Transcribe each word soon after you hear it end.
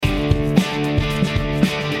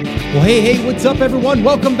Well, hey, what's up, everyone?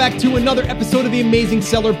 Welcome back to another episode of the Amazing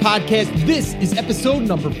Seller Podcast. This is episode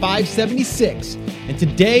number 576. And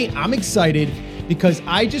today I'm excited because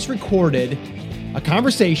I just recorded a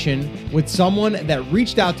conversation with someone that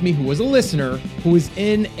reached out to me who was a listener, who is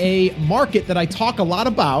in a market that I talk a lot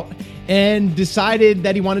about, and decided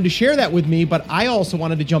that he wanted to share that with me. But I also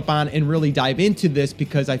wanted to jump on and really dive into this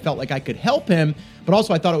because I felt like I could help him. But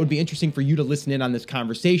also I thought it would be interesting for you to listen in on this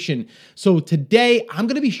conversation. So today I'm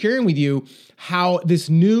going to be sharing with you how this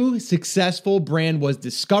new successful brand was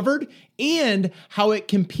discovered and how it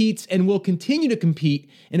competes and will continue to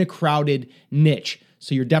compete in a crowded niche.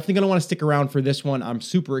 So you're definitely going to want to stick around for this one. I'm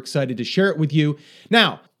super excited to share it with you.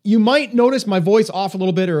 Now, you might notice my voice off a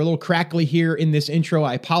little bit or a little crackly here in this intro.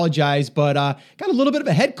 I apologize, but got a little bit of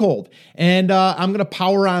a head cold. And I'm going to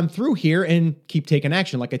power on through here and keep taking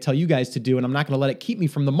action like I tell you guys to do. And I'm not going to let it keep me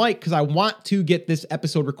from the mic because I want to get this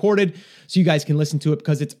episode recorded so you guys can listen to it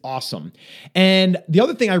because it's awesome. And the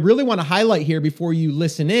other thing I really want to highlight here before you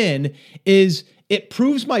listen in is it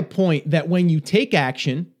proves my point that when you take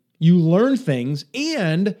action, you learn things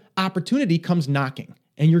and opportunity comes knocking.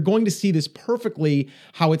 And you're going to see this perfectly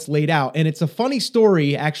how it's laid out. And it's a funny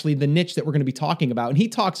story, actually, the niche that we're going to be talking about. And he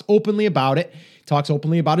talks openly about it, talks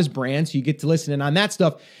openly about his brand. So you get to listen in on that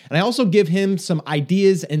stuff. And I also give him some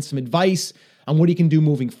ideas and some advice on what he can do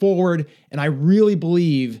moving forward. And I really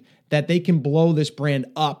believe that they can blow this brand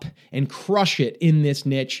up and crush it in this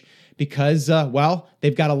niche because,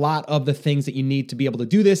 they've got a lot of the things that you need to be able to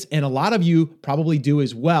do this. And a lot of you probably do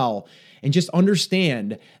as well. And just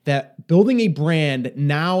understand that building a brand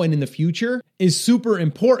now and in the future is super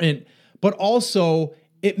important, but also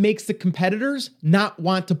it makes the competitors not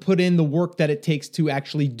want to put in the work that it takes to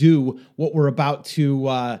actually do what we're about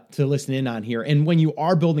to listen in on here. And when you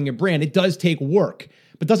are building a brand, it does take work,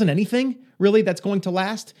 but doesn't anything really that's going to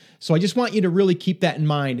last? So I just want you to really keep that in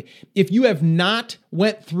mind. If you have not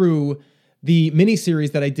went through the mini series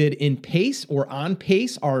that I did in PACE or on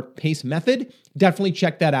PACE, our PACE method, definitely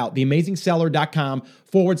check that out.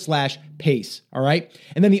 theamazingseller.com/PACE. All right.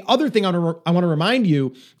 And then the other thing I want to remind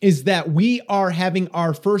you is that we are having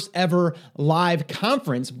our first ever live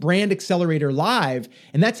conference, Brand Accelerator Live.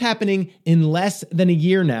 And that's happening in less than a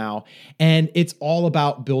year now. And it's all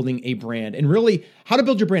about building a brand and really how to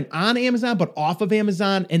build your brand on Amazon, but off of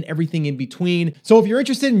Amazon and everything in between. So if you're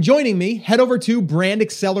interested in joining me, head over to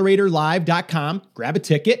brandacceleratorlive.com, grab a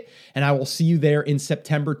ticket, and I will see you there in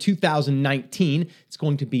September 2019. It's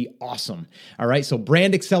going to be awesome. All right, so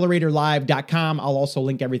brandacceleratorlive.com. I'll also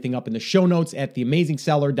link everything up in the show notes at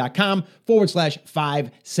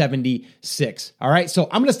theamazingseller.com/576. All right, so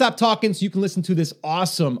I'm going to stop talking so you can listen to this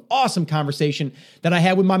awesome conversation that I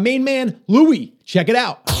had with my main man, Louie. Check it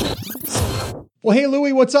out. Well, hey,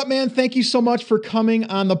 Louie, what's up, man? Thank you so much for coming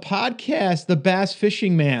on the podcast, The Bass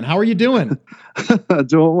Fishing Man. How are you doing?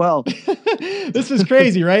 Doing well. This is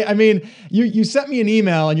crazy, right? I mean, you sent me an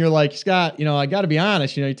email and you're like, Scott, I got to be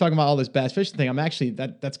honest, you're talking about all this bass fishing thing. I'm actually,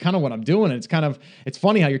 that's kind of what I'm doing. And it's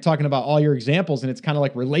funny how you're talking about all your examples and it's kind of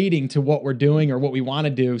like relating to what we're doing or what we want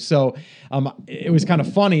to do. So it was kind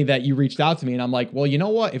of funny that you reached out to me and I'm like, well, you know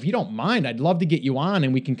what? If you don't mind, I'd love to get you on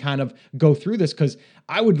and we can kind of go through this because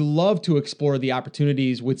I would love to explore the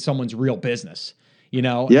opportunities with someone's real business,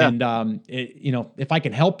 Yeah. And, if I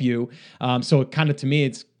can help you. So it kind of, to me,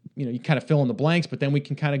 it's, you kind of fill in the blanks, but then we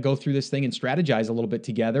can kind of go through this thing and strategize a little bit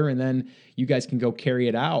together and then you guys can go carry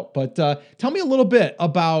it out. But tell me a little bit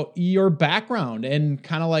about your background and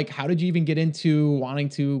kind of like, how did you even get into wanting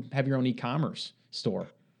to have your own e-commerce store?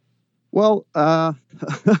 Well,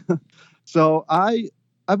 so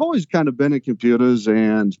I've always kind of been in computers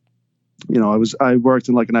and, I worked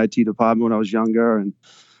in like an IT department when I was younger and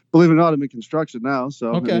believe it or not, I'm in construction now. So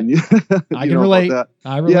okay. I, mean, I can relate.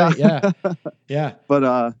 I relate. Yeah. Yeah.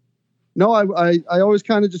 But, no, I always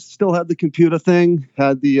kind of just still had the computer thing,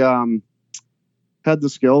 had the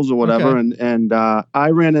skills or whatever. Okay. And I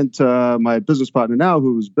ran into my business partner now,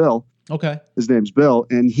 who's Bill. Okay. His name's Bill.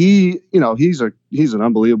 And he, he's an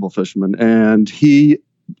unbelievable fisherman and he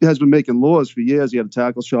has been making lures for years. He had a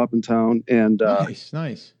tackle shop in town and,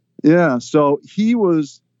 nice. Yeah. So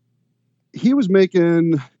he's been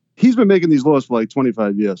making these lures for like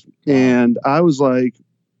 25 years. Wow. And I was like,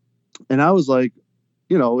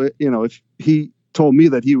 if he told me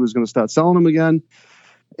that he was going to start selling them again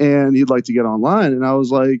and he'd like to get online. And I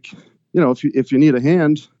was like, if you need a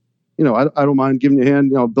hand, I don't mind giving you a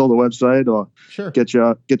hand, build a website or sure. get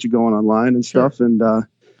you going online and stuff. Sure. And,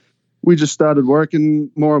 we just started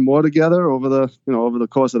working more and more together over the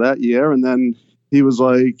course of that year. And then he was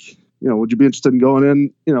like, would you be interested in going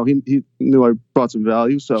in? He knew I brought some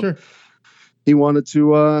value. So sure. he wanted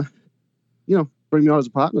to, bring me on as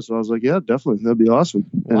a partner. So I was like, yeah, definitely. That'd be awesome.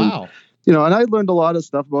 Wow. And, and I learned a lot of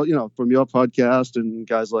stuff about, from your podcast and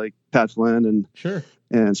guys like Pat Flynn and Sure.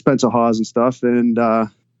 And Spencer Hawes and stuff. And,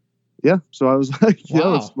 so I was like,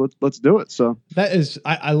 wow. let's do it. So that is,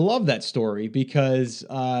 I love that story because,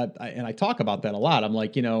 and I talk about that a lot. I'm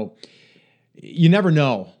like, you never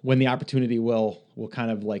know when the opportunity will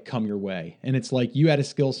kind of like come your way. And it's like, you had a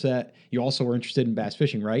skill set. You also were interested in bass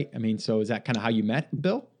fishing, right? I mean, so is that kind of how you met,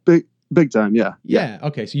 Bill? Big time. Yeah. Yeah.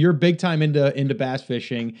 Okay. So you're big time into bass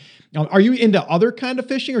fishing. Are you into other kind of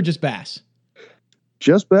fishing or just bass?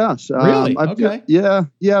 Just bass. Really? Okay. Yeah.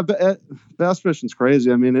 Bass fishing's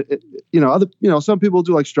crazy. I mean, some people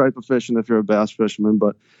do like striper fishing if you're a bass fisherman,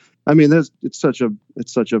 but I mean, it's such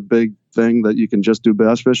a big thing that you can just do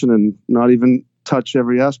bass fishing and not even touch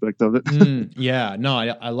every aspect of it. Yeah, no,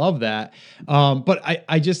 I love that. But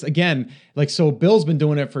I just, again, like, so Bill's been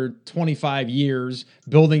doing it for 25 years,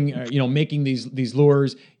 building, making these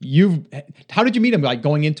lures. How did you meet him? Like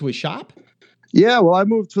going into his shop? Yeah, well, I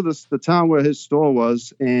moved to the town where his store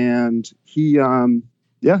was, and he, I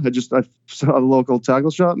saw the local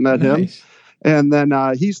tackle shop, met him. And then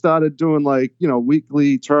he started doing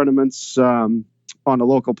weekly tournaments on a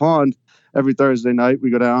local pond. Every Thursday night we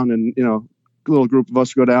go down and, a little group of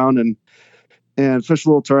us go down and fish a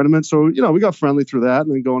little tournament. So, we got friendly through that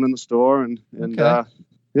and then going in the store and okay.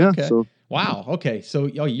 Okay. So. Wow. Okay. So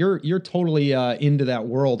you're totally into that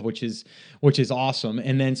world, which is awesome.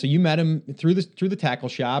 And then so you met him through the tackle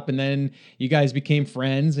shop, and then you guys became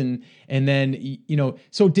friends, and then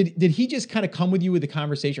so did he just kind of come at you with the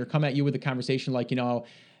conversation like, I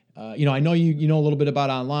know you know a little bit about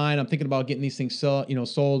online. I'm thinking about getting these things sold.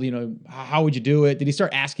 How would you do it? Did he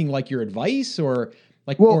start asking like your advice or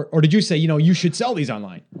like, or did you say, you should sell these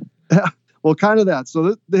online? Well, kind of that.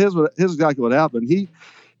 So here's exactly what happened.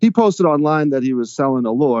 He posted online that he was selling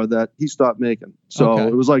a lure that he stopped making. So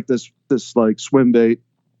It was like this like swim bait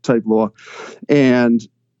type lure. And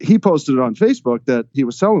he posted it on Facebook that he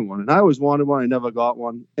was selling one. And I always wanted one. I never got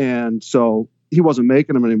one. And so he wasn't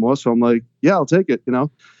making them anymore. So I'm like, yeah, I'll take it,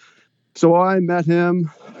 So I met him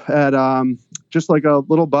at just like a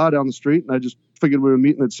little bar down the street. And I just figured we were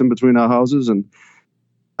meeting at in between our houses. And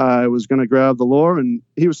I was going to grab the lure, and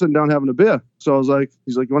he was sitting down having a beer. So I was like,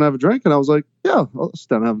 he's like, you want to have a drink? And I was like, yeah, I'll sit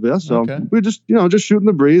down and have a beer. So we were just, just shooting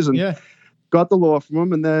the breeze and got the lure from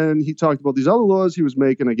him. And then he talked about these other lures he was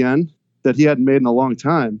making again that he hadn't made in a long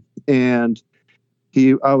time. And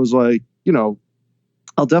I was like,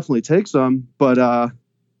 I'll definitely take some, but,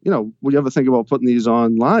 would you ever think about putting these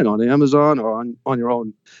online on Amazon or on your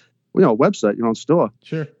own, website, your own store?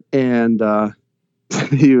 Sure. And,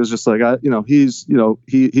 he was just like, he's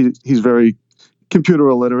very computer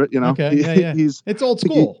illiterate, Okay. Yeah. It's old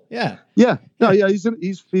school. Yeah. Yeah. No, yeah. He's in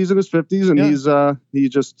his 50s, and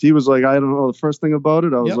he was like, I don't know the first thing about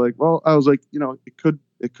it. I was like,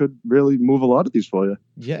 it could really move a lot of these for you.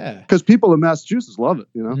 Yeah. Because people in Massachusetts love it,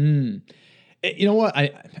 You know what?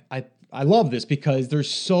 I love this because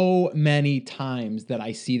there's so many times that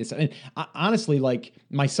I see this. And honestly, like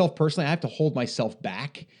myself personally, I have to hold myself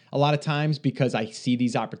back a lot of times because I see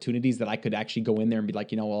these opportunities that I could actually go in there and be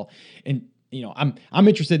like, I'm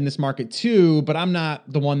interested in this market too, but I'm not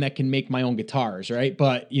the one that can make my own guitars, right?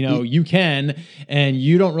 But you can, and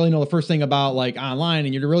you don't really know the first thing about like online,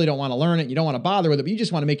 and you really don't want to learn it. You don't want to bother with it, but you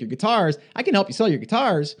just want to make your guitars. I can help you sell your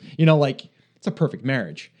guitars. It's a perfect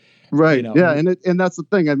marriage. Right. Yeah. And that's the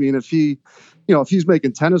thing. I mean, if he's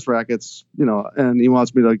making tennis rackets, and he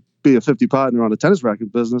wants me to be a 50 partner on a tennis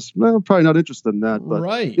racket business, well, I'm probably not interested in that. But,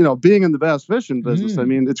 right. Being in the bass fishing business, I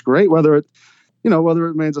mean, it's great whether it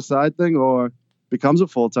remains a side thing or becomes a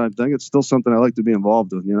full-time thing. It's still something I like to be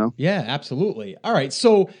involved in, Yeah, absolutely. All right.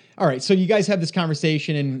 So you guys have this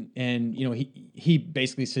conversation and he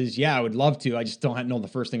basically says, yeah, I would love to. I just don't know the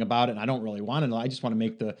first thing about it. And I don't really want to know. I just want to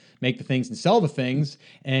make the things and sell the things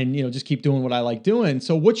and, just keep doing what I like doing.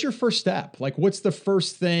 So what's your first step? Like, what's the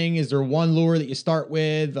first thing? Is there one lure that you start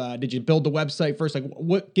with? Did you build the website first?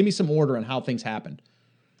 Like give me some order on how things happened.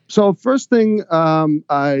 So first thing,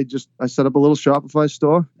 I set up a little Shopify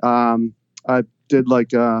store. I did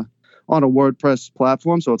like on a WordPress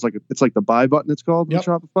platform, so it's like the buy button. It's called in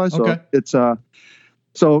Shopify. So it's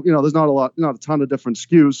there's not a ton of different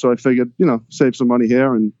SKUs. So I figured save some money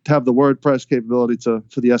here and have the WordPress capability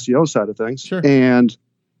for the SEO side of things. Sure. And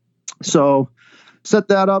so set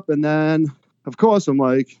that up, and then of course I'm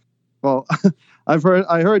like, well, I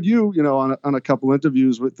heard you on a couple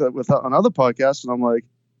interviews with on other podcasts, and I'm like,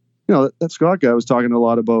 that Scott guy was talking a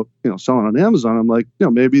lot about selling on Amazon. I'm like,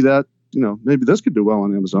 maybe that. Maybe this could do well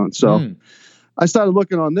on Amazon. So I started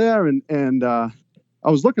looking on there and I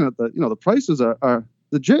was looking at the prices are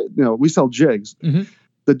the jig, we sell jigs. Mm-hmm.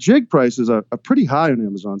 The jig prices are pretty high on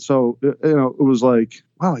Amazon. So, it was like,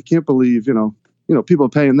 wow, I can't believe, people are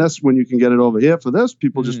paying this when you can get it over here for this.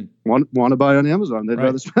 People just want to buy on Amazon. They'd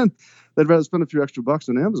rather spend a few extra bucks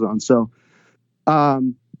on Amazon. So,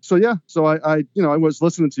 so I was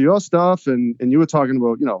listening to your stuff and you were talking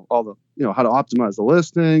about, all the, how to optimize the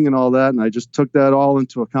listing and all that. And I just took that all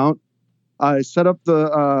into account. I set up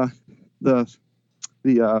the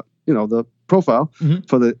profile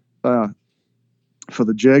for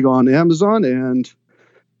the jig on Amazon and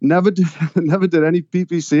never did any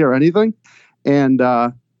PPC or anything. And,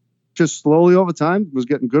 just slowly over time was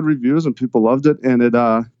getting good reviews and people loved it.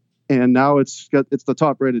 And now it's the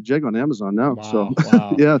top rated jig on Amazon now. Wow, so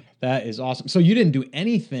wow. yeah, that is awesome. So you didn't do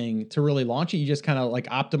anything to really launch it. You just kind of like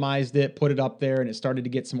optimized it, put it up there and it started to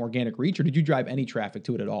get some organic reach, or did you drive any traffic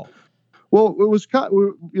to it at all? Well, it was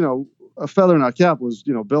a feather in our cap was,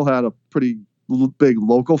 Bill had a pretty big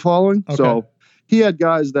local following. Okay. So he had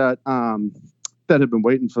guys that had been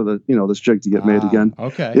waiting for this jig to get made again.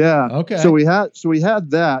 Okay. Yeah. Okay. So we had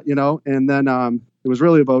that, and then it was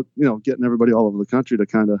really about, getting everybody all over the country to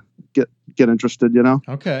kind of get interested,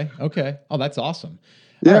 Okay. Okay. Oh, that's awesome.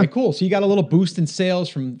 Yeah. All right, cool. So you got a little boost in sales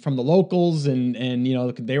from the locals and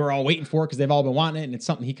they were all waiting for it because they've all been wanting it. And it's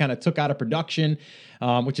something he kind of took out of production,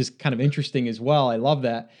 which is kind of interesting as well. I love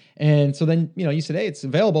that. And so then, you said, hey, it's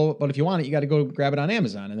available, but if you want it, you got to go grab it on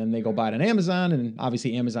Amazon. And then they go buy it on Amazon. And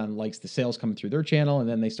obviously Amazon likes the sales coming through their channel. And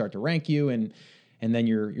then they start to rank you and then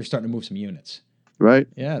you're starting to move some units. Right.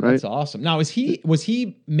 Yeah. That's awesome. Now, was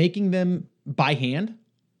he making them by hand?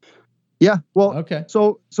 Yeah. Well, okay.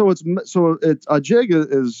 So it's a jig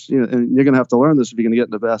is, and you're going to have to learn this if you're going to get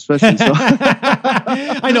into bass fishing. So.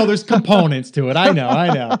 I know there's components to it. I know.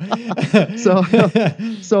 So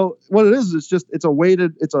what it is, it's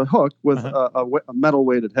a hook with a metal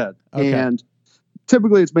weighted head. Okay. And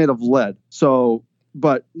typically it's made of lead. So,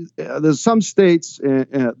 but there's some states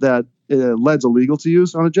that lead's illegal to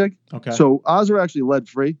use on a jig. Okay. So ours are actually lead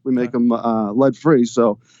free. We make them lead free.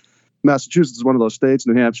 So Massachusetts is one of those states.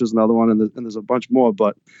 New Hampshire is another one, and there's a bunch more.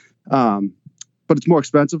 But it's more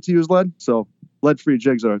expensive to use lead. So lead-free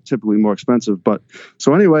jigs are typically more expensive. But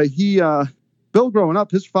so anyway, Bill, growing up,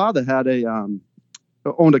 his father had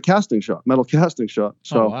owned a casting shop, metal casting shop.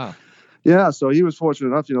 So wow. Yeah, so he was fortunate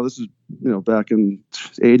enough. This is back in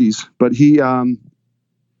the 80s, but he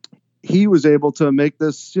was able to make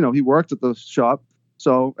this. He worked at the shop,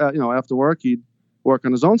 so after work he'd work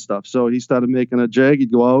on his own stuff. So he started making a jig.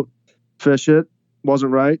 He'd go out, fish it,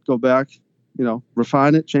 wasn't right, go back,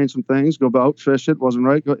 refine it, change some things, go out, fish it, wasn't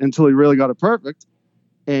right, until he really got it perfect.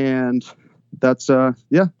 And that's So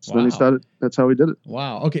then he started. That's how he did it.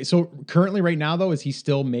 Wow. Okay. So currently, right now, though, is he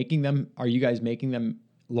still making them? Are you guys making them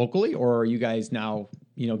locally, or are you guys now,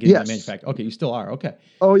 getting them manufactured? Okay, you still are. Okay.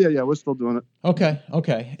 Oh yeah, we're still doing it.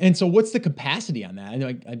 Okay. And so, what's the capacity on that? I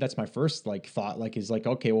know that's my first thought.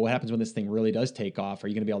 Okay, well, what happens when this thing really does take off? Are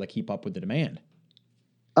you going to be able to keep up with the demand?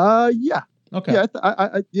 Yeah. Okay.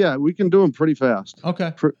 Yeah, we can do them pretty fast.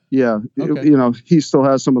 Okay. Okay. He still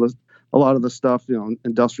has a lot of the stuff,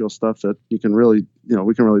 industrial stuff that you can really,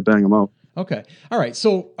 we can really bang them out. Okay. All right.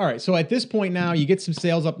 So at this point now, you get some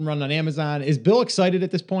sales up and running on Amazon. Is Bill excited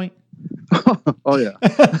at this point? Oh yeah.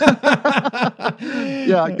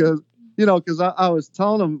 Yeah. Cause I was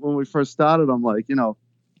telling him when we first started, I'm like, we gotta,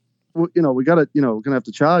 we're going to have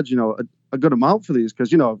to charge, a good amount for these. Cause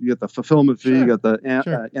you get the fulfillment fee, you got the,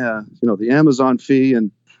 the Amazon fee, and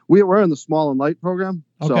we're in the small and light program.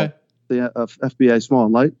 Okay. So the FBA small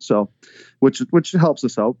and light. So, which helps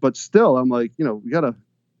us out, but still I'm like, we gotta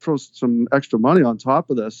throw some extra money on top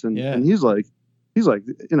of this. And he's like, who's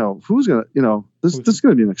gonna, this is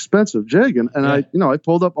gonna be an expensive jig. And I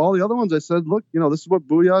pulled up all the other ones. I said, look, this is what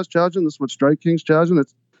Booyah's charging. This is what Strike King's charging.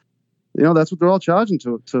 It's, that's what they're all charging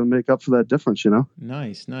to make up for that difference,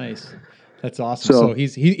 Nice. That's awesome. So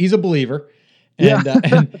he's a believer.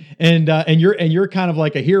 And you're kind of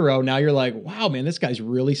like a hero. Now you're like, wow, man, this guy's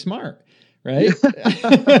really smart. Right?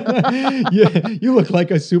 You look like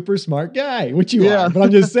a super smart guy, which you are. But I'm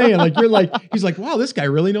just saying, he's like, wow, this guy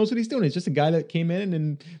really knows what he's doing. It's just a guy that came in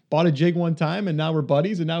and bought a jig one time, and now we're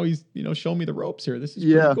buddies, and now he's showing me the ropes here. This is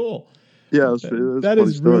pretty cool. Yeah, that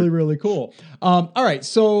is really, really cool. All right.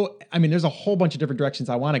 So, there's a whole bunch of different directions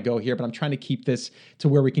I want to go here, but I'm trying to keep this to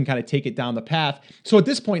where we can kind of take it down the path. So at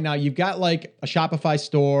this point now, you've got like a Shopify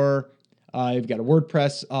store, you've got a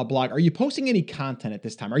WordPress blog. Are you posting any content at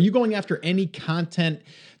this time? Are you going after any content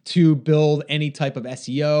to build any type of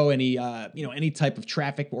SEO, any type of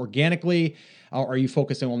traffic organically? Or are you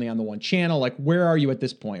focusing only on the one channel? Like, where are you at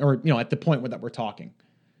this point, or at the point that we're talking?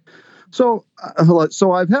 So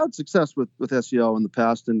I've had success with SEO in the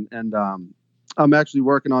past, and I'm actually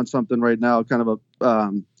working on something right now, kind of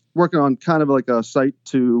working on kind of like a site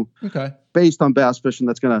based on bass fishing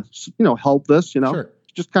that's going to, help this, Sure.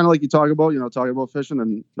 just kind of like you talking about fishing,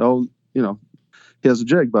 and here's a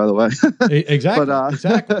jig, by the way. Exactly.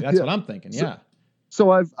 Exactly. That's what I'm thinking. Yeah.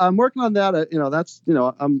 So I'm working on that. I've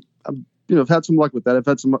had some luck with that. I've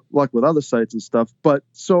had some luck with other sites and stuff. But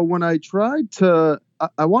so when I tried to,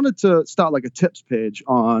 I wanted to start like a tips page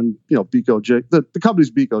on, Beco Jig. The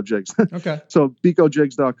company's Beco Jigs. Okay. So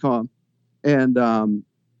becojigs.com. And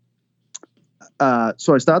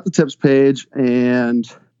so I start the tips page, and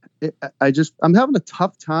I'm having a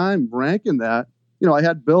tough time ranking that. I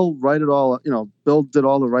had Bill write it all. Bill did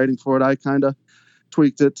all the writing for it. I kind of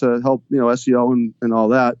tweaked it to help, SEO and all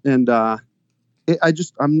that. And I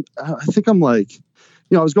think I'm like,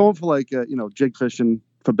 I was going for like, jig fishing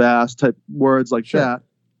for bass type words like that,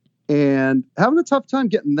 and having a tough time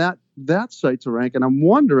getting that site to rank. And I'm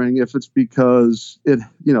wondering if it's because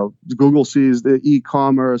Google sees the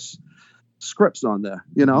e-commerce scripts on there,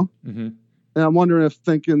 Mm-hmm. And I'm wondering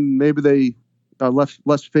thinking maybe they are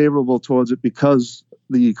less favorable towards it because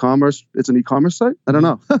it's an e-commerce site. I don't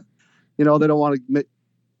know. They don't want to make,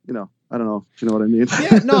 I don't know if you know what I mean.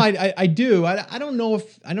 Yeah, no, I do. I don't know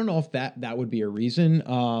if that would be a reason.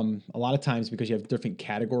 A lot of times because you have different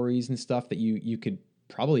categories and stuff that you could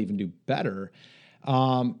probably even do better.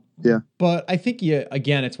 Yeah. But I think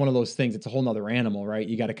it's one of those things. It's a whole nother animal, right?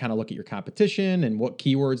 You got to kind of look at your competition and what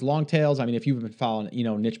keywords, long tails. I mean, if you've been following,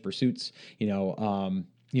 Niche Pursuits,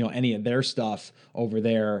 any of their stuff over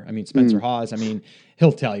there. I mean, Spencer Hawes, I mean,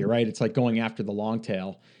 he'll tell you, right? It's like going after the long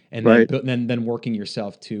tail and then working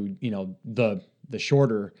yourself to, the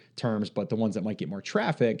shorter terms, but the ones that might get more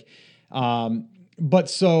traffic. So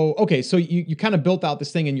you kind of built out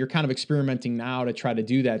this thing and you're kind of experimenting now to try to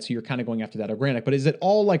do that. So you're kind of going after that organic, but is it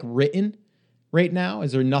all like written right now?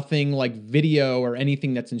 Is there nothing like video or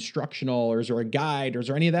anything that's instructional, or is there a guide, or is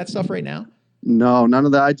there any of that stuff right now? No, none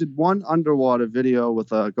of that. I did one underwater video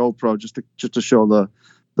with a GoPro just to show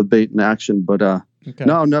the bait in action, but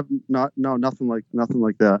no, nothing like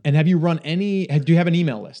that. And have you run do you have an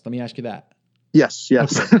email list? Let me ask you that. Yes.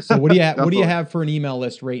 Okay. So what do you have? What do you have for an email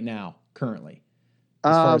list right now, currently,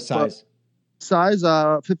 as far as size? Size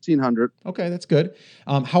 1,500. Okay, that's good.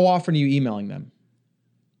 How often are you emailing them?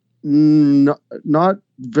 Not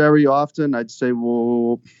very often. I'd say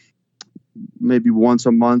maybe once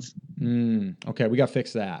a month. Okay, we got to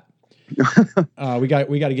fix that. We got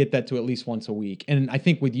to get that to at least once a week. And I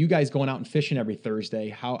think with you guys going out and fishing every Thursday,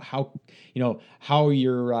 how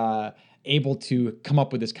you're able to come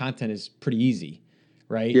up with this content is pretty easy,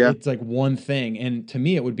 right? Yeah. It's like one thing, and to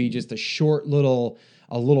me, it would be just a short little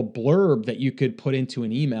blurb that you could put into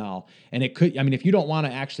an email, and it could. I mean, if you don't want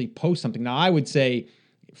to actually post something, now I would say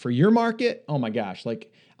for your market, oh my gosh,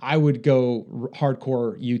 like I would go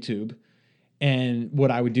hardcore YouTube. And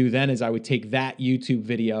what I would do then is I would take that YouTube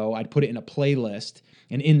video, I'd put it in a playlist,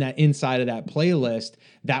 and inside of that playlist,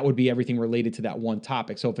 that would be everything related to that one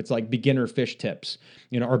topic. So if it's like beginner fish tips,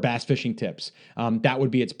 or bass fishing tips, that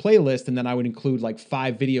would be its playlist. And then I would include like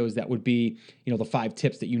 5 videos that would be, the 5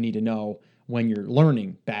 tips that you need to know when you're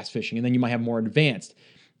learning bass fishing. And then you might have more advanced.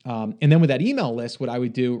 And then with that email list, what I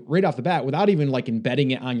would do right off the bat, without even like embedding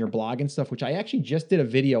it on your blog and stuff, which I actually just did a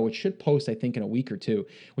video, which should post, I think, in a week or two,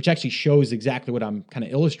 which actually shows exactly what I'm kind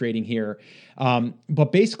of illustrating here.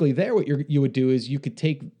 But basically there, what you would do is you could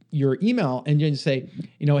take your email and just say,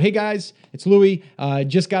 hey guys, it's Louie.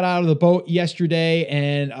 Just got out of the boat yesterday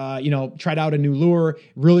and, tried out a new lure.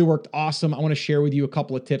 Really worked awesome. I want to share with you a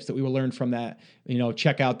couple of tips that we will learn from that.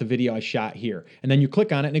 Check out the video I shot here. And then you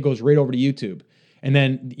click on it and it goes right over to YouTube. And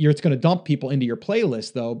then it's going to dump people into your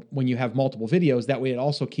playlist, though, when you have multiple videos. That way it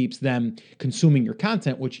also keeps them consuming your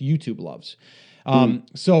content, which YouTube loves.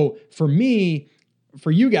 So for me,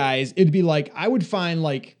 for you guys, it'd be like, I would find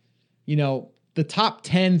like, the top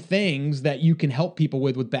 10 things that you can help people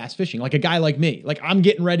with bass fishing. Like a guy like me, like I'm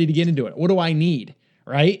getting ready to get into it. What do I need?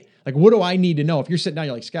 Right? Like, what do I need to know? If you're sitting down,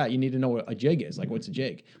 you're like, Scott, you need to know what a jig is. Like, what's a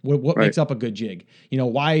jig? What makes up a good jig?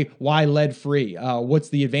 Why lead free? What's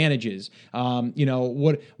the advantages?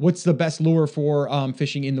 What's the best lure for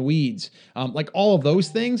fishing in the weeds? Like all of those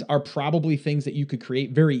things are probably things that you could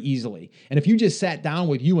create very easily. And if you just sat down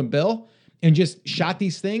with you and Bill and just shot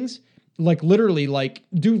these things, like literally like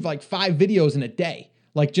do like 5 videos in a day,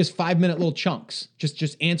 like just 5-minute little chunks,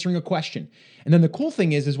 just answering a question. And then the cool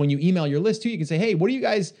thing is when you email your list too, you can say, hey, what are you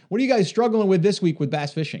guys struggling with this week with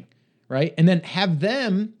bass fishing? Right. And then have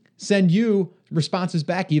them send you responses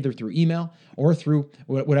back either through email or through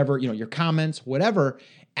whatever, your comments, whatever.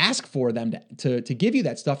 ask for them to give you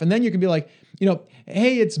that stuff. And then you can be like,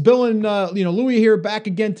 hey, it's Bill and, Louie here back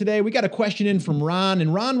again today. We got a question in from Ron,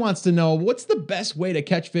 and Ron wants to know, what's the best way to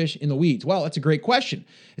catch fish in the weeds? Well, that's a great question.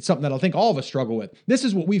 It's something that I think all of us struggle with. This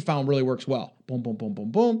is what we found really works well. Boom, boom, boom,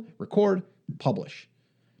 boom, boom, record, publish,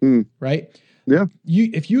 right? Yeah.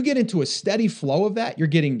 If you get into a steady flow of that, you're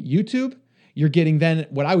getting YouTube, you're getting then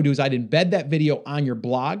what I would do is I'd embed that video on your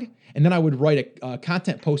blog, and then I would write a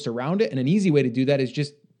content post around it. And an easy way to do that is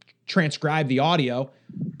just transcribe the audio,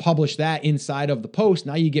 publish that inside of the post.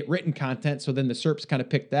 Now you get written content. So then the SERPs kind of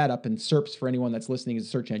pick that up, and SERPs, for anyone that's listening, is a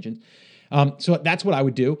search engine. So that's what I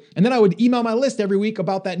would do. And then I would email my list every week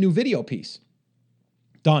about that new video piece.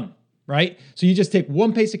 Done, right? So you just take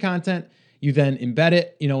one piece of content, you then embed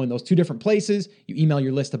it, in those two different places. You email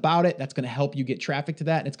your list about it. That's going to help you get traffic to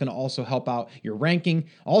that. And it's going to also help out your ranking.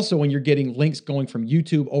 Also, when you're getting links going from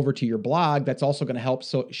YouTube over to your blog, that's also going to help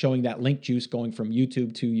showing that link juice going from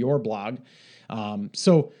YouTube to your blog.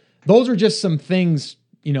 So those are just some things,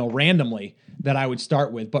 randomly that I would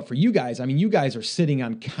start with. But for you guys, you guys are sitting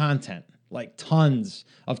on content, like tons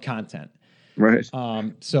of content. Right.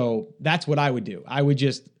 So that's what I would do. I would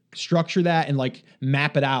just structure that and like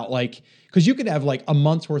map it out, because you could have like a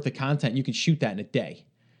month's worth of content. You could shoot that in a day,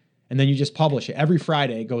 and then you just publish it. Every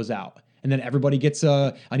Friday it goes out, and then everybody gets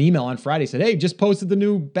an email on Friday, said, hey, just posted the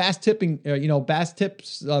new bass tipping, bass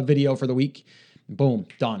tips video for the week. Boom,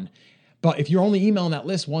 done. But if you're only emailing that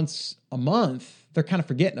list once a month, they're kind of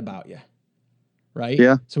forgetting about you, right?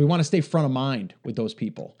 Yeah. So we want to stay front of mind with those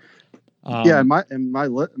people. And my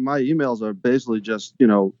emails are basically just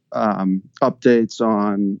updates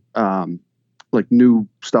on like new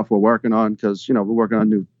stuff we're working on, because we're working on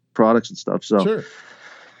new products and stuff. So sure,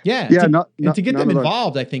 yeah, to get them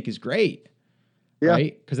involved, I think is great. Yeah.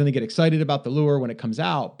 Right, because then they get excited about the lure when it comes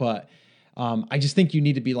out. But I just think you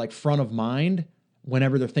need to be like front of mind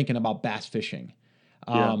whenever they're thinking about bass fishing.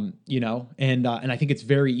 And I think it's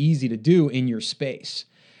very easy to do in your space.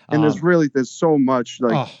 And there's so much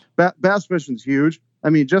bass fishing's huge.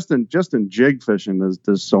 Just in jig fishing,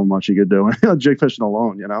 there's so much you could do. Jig fishing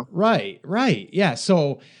alone, Right. Yeah.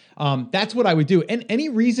 So that's what I would do. And any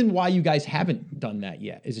reason why you guys haven't done that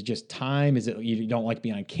yet? Is it just time? Is it you don't like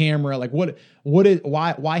being on camera? Like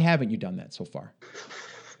why haven't you done that so far?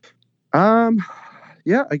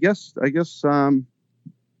 Yeah, I guess I don't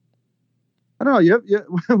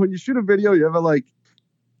know. When you shoot a video, you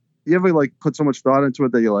ever put so much thought into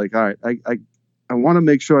it that you're like, all right, I want to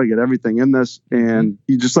make sure I get everything in this, and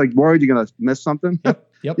you just worried you're going to miss something.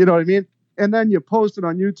 Yep. You know what I mean? And then you post it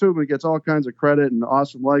on YouTube and it gets all kinds of credit and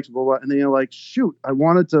awesome likes, blah, blah, and then you're like, shoot, I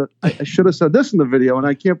should have said this in the video, and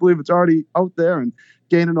I can't believe it's already out there and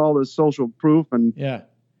gaining all this social proof. And yeah,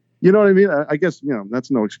 you know what I mean? I guess,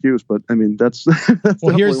 that's no excuse, but that's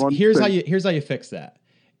well, here's how you fix that.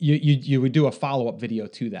 You would do a follow-up video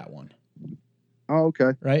to that one. Oh,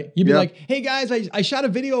 okay. Right? You'd be like, hey, guys, I shot a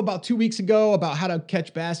video about 2 weeks ago about how to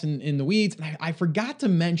catch bass in the weeds. And I forgot to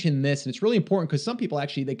mention this. And it's really important because some people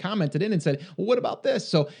actually, they commented in and said, well, what about this?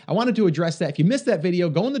 So I wanted to address that. If you missed that video,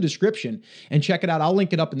 go in the description and check it out. I'll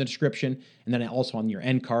link it up in the description. And then also on your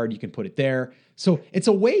end card, you can put it there. So it's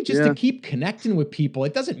a way just to keep connecting with people.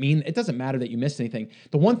 It doesn't matter that you missed anything.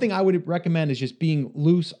 The one thing I would recommend is just being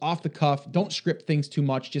loose, off the cuff. Don't script things too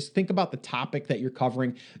much. Just think about the topic that you're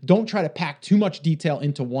covering. Don't try to pack too much detail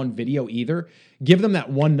into one video either. Give them that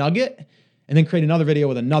one nugget and then create another video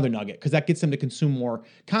with another nugget, because that gets them to consume more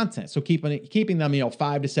content. So keeping them,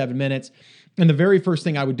 5 to 7 minutes. And the very first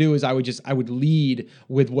thing I would do is I would lead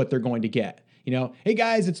with what they're going to get. Hey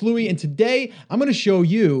guys, it's Louie, and today I'm going to show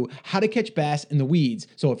you how to catch bass in the weeds.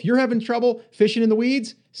 So if you're having trouble fishing in the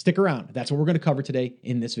weeds, stick around. That's what we're going to cover today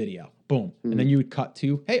in this video. Boom. Mm-hmm. And then you would cut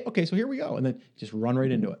to, hey, okay, so here we go. And then just run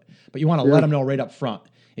right into it. But you want to let them know right up front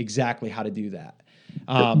exactly how to do that.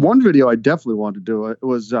 One video I definitely wanted to do, it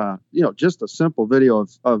was, just a simple video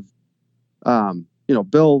of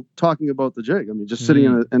Bill talking about the jig. Just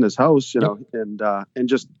sitting in his house, and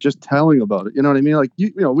just telling about it. You know what I mean? Like,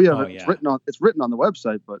 we have it's written on the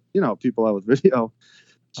website, but people out with video.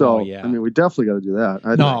 So, we definitely got to do that.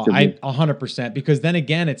 I 100%, because then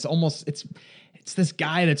again, it's this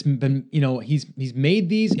guy that's been, he's made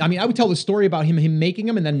these. I would tell the story about him making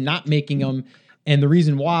them and then not making them, and the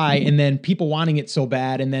reason why, and then people wanting it so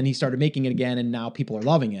bad, and then he started making it again, and now people are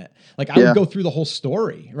loving it. Like, I would go through the whole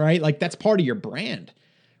story, right? Like, that's part of your brand,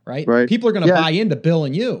 right? People are going to buy into Bill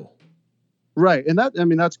and you. Right. And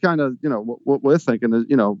that's kind of, what we're thinking is,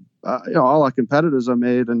 all our competitors are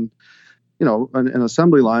made, and, and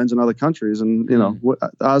assembly lines in other countries. And,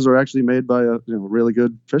 ours are actually made by a really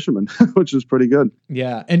good fisherman, which is pretty good.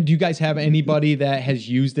 Yeah. And do you guys have anybody that has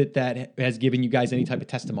used it that has given you guys any type of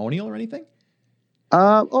testimonial or anything?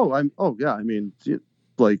 Yeah. I mean,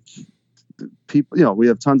 like people, we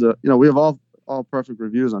have tons of, we have all perfect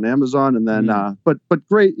reviews on Amazon, and then, but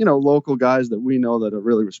great, local guys that we know that are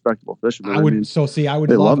really respectable fishermen.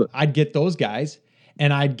 Love it. I'd get those guys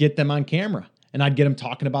and I'd get them on camera and I'd get them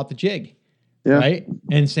talking about the jig, right?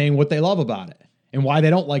 And saying what they love about it and why they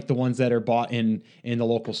don't like the ones that are bought in the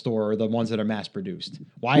local store or the ones that are mass produced.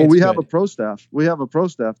 We have a pro staff. We have a pro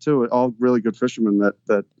staff too. All really good fishermen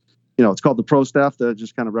that it's called the pro staff that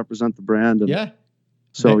just kind of represent the brand. And,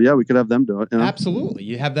 so we could have them do it. Absolutely.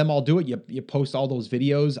 You have them all do it. You post all those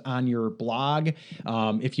videos on your blog.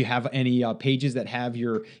 If you have any pages that have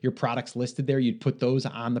your products listed there, you'd put those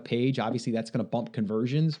on the page. Obviously that's going to bump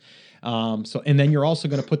conversions. And then you're also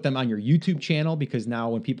going to put them on your YouTube channel, because now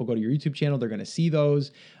when people go to your YouTube channel, they're going to see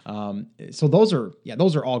those. So those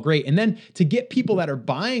are all great. And then to get people that are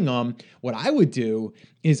buying them, what I would do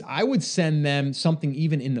is I would send them something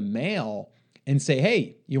even in the mail and say,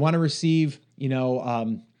 hey, you want to receive,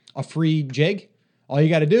 a free jig? All you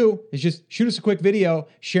got to do is just shoot us a quick video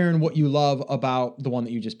sharing what you love about the one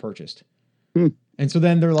that you just purchased. And so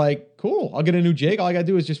then they're like, cool, I'll get a new jig. All I got to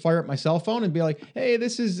do is just fire up my cell phone and be like, hey,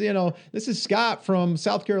 this is Scott from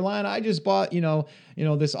South Carolina. I just bought,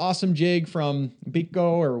 this awesome jig from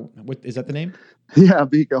Bico, or what is that the name? Yeah,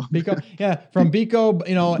 Bico. Yeah, from Bico,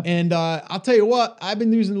 and I'll tell you what, I've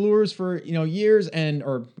been using lures for, years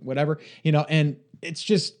or whatever, and it's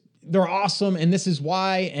just, they're awesome. And this is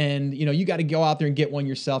why. And, you got to go out there and get one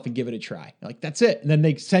yourself and give it a try. Like, that's it. And then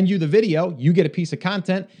they send you the video, you get a piece of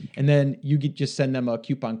content, and then you just send them a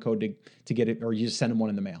coupon code to get it, or you just send them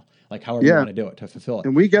one in the mail. Like however you want to do it to fulfill it.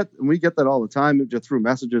 And we get that all the time just through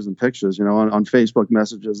messages and pictures, on Facebook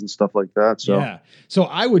messages and stuff like that. So yeah. So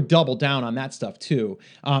I would double down on that stuff too.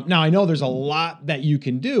 Now I know there's a lot that you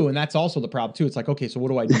can do, and that's also the problem too. It's like, okay, so what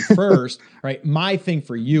do I do first? Right. My thing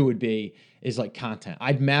for you would be is like content.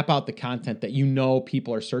 I'd map out the content that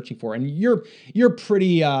people are searching for, and you're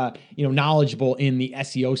pretty knowledgeable in the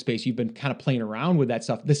SEO space. You've been kind of playing around with that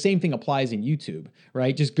stuff. The same thing applies in YouTube,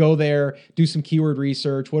 right? Just go there, do some keyword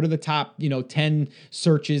research. What are the top 10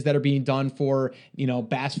 searches that are being done for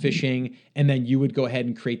bass fishing, and then you would go ahead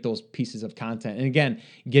and create those pieces of content. And again,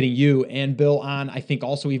 getting you and Bill on, I think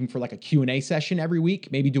also even for like a Q&A session every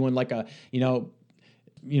week, maybe doing like a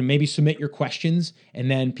maybe submit your questions,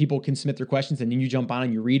 and then people can submit their questions, and then you jump on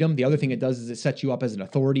and you read them. The other thing it does is it sets you up as an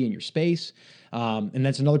authority in your space. And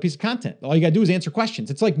that's another piece of content. All you got to do is answer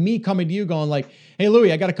questions. It's like me coming to you going like, hey,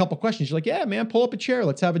 Louie, I got a couple questions. You're like, yeah, man, pull up a chair.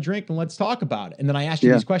 Let's have a drink and let's talk about it. And then I ask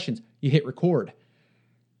you these questions. You hit record.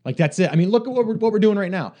 Like, that's it. I mean, look at what we're doing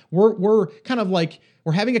right now. We're kind of like,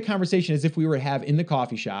 we're having a conversation as if we were to have in the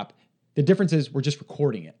coffee shop. The difference is we're just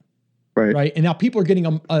recording it. Right. And now people are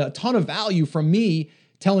getting a ton of value from me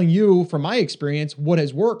telling you, from my experience, what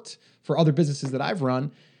has worked for other businesses that I've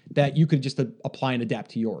run that you could just apply and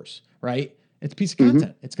adapt to yours, right? It's a piece of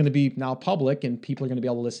content. It's going to be now public, and people are going to be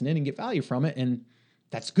able to listen in and get value from it. And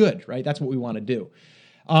that's good, right? That's what we want to do.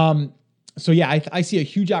 So yeah, I see a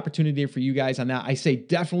huge opportunity for you guys on that. I say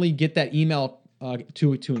definitely get that email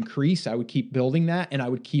to increase. I would keep building that, and I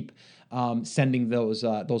would keep sending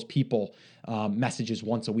those people messages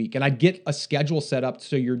once a week. And I'd get a schedule set up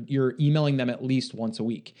so you're emailing them at least once a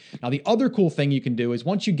week. Now, the other cool thing you can do is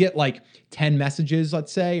once you get like 10 messages,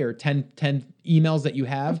 let's say, or 10 emails that you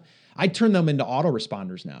have, I turn them into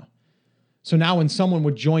autoresponders now. So now when someone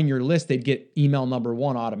would join your list, they'd get email number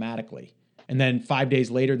 1 automatically. And then 5 days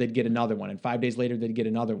later, they'd get another one. And 5 days later, they'd get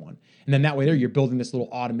another one. And then that way you're building this little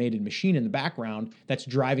automated machine in the background that's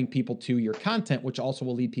driving people to your content, which also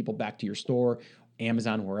will lead people back to your store,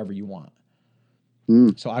 Amazon, wherever you want.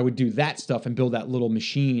 So I would do that stuff and build that little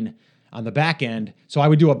machine on the back end. So I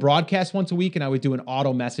would do a broadcast once a week, and I would do an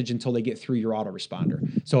auto message until they get through your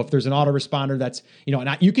autoresponder. So if there's an autoresponder that's,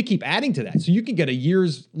 and you could keep adding to that. So you could get a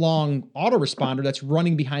years long autoresponder that's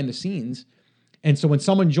running behind the scenes. And so when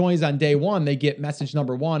someone joins on day 1, they get message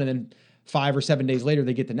number 1, and then 5 or 7 days later,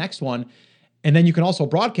 they get the next one. And then you can also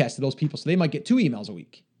broadcast to those people. So they might get 2 emails a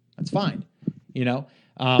week. That's fine.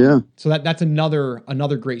 So that's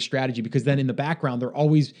another great strategy, because then in the background, you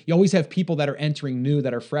always have people that are entering new,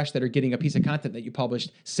 that are fresh, that are getting a piece of content that you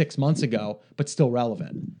published 6 months ago, but still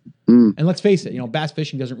relevant. And let's face it, bass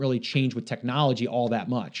fishing doesn't really change with technology all that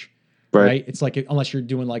much. Right. It's like, unless you're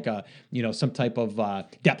doing like a, some type of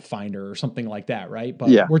depth finder or something like that. Right.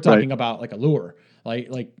 But we're talking about like a lure,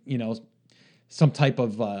 like, some type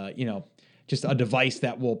of, just a device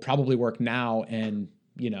that will probably work now and,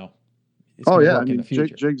 it's going to work in the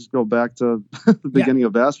future. Jigs go back to the beginning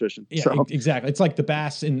of bass fishing. Yeah, so. Exactly. It's like the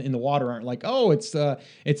bass in the water aren't like, oh, it's the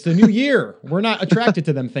new year. We're not attracted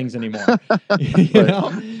to them things anymore. you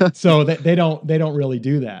know, so they don't really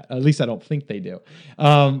do that. At least I don't think they do.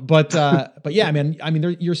 But yeah, I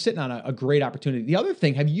mean, you're sitting on a great opportunity. The other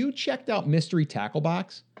thing, have you checked out Mystery Tackle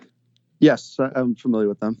Box? Yes, I'm familiar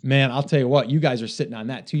with them. Man, I'll tell you what, you guys are sitting on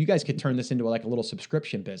that too. You guys could turn this into like a little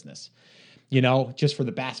subscription business, you know, just for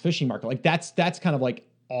the bass fishing market. Like that's kind of like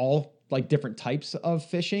all like different types of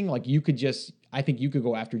fishing. Like I think you could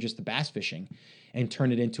go after just the bass fishing and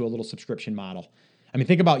turn it into a little subscription model. I mean,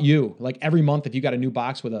 think about you, like every month, if you got a new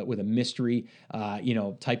box with a mystery,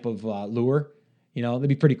 type of lure, you know, that'd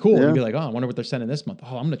be pretty cool. Yeah. You'd be like, oh, I wonder what they're sending this month.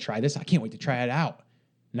 Oh, I'm going to try this. I can't wait to try it out.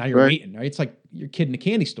 Now you're waiting, right? It's like your kid in a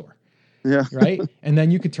candy store. Yeah. Right. And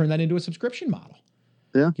then you could turn that into a subscription model.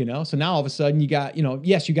 Yeah. You know, so now all of a sudden you got, you know,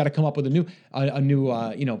 yes, you got to come up with a new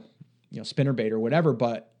spinner bait or whatever,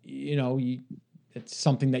 but you know, it's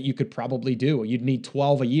something that you could probably do. You'd need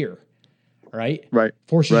 12 a year, right? Right.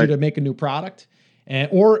 Forces you to make a new product. And,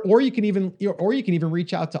 or you can even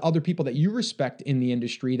reach out to other people that you respect in the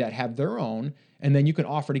industry that have their own, and then you can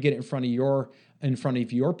offer to get it in front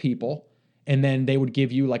of your people. And then they would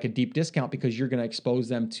give you like a deep discount because you're going to expose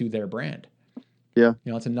them to their brand. Yeah.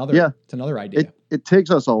 You know, it's another idea. It takes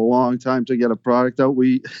us a long time to get a product out.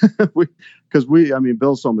 Because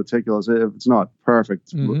Bill's so meticulous. If it's not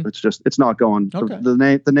perfect, it's not going. Okay.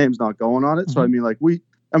 The name's not going on it.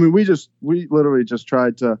 Mm-hmm. So we literally just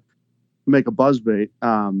tried to make a buzz bait.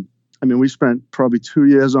 We spent probably 2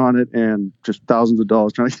 years on it and just thousands of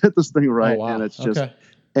dollars trying to get this thing right. Oh, wow. And it's just. Okay.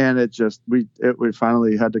 And we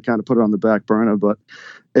finally had to kind of put it on the back burner, but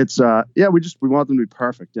it's we want them to be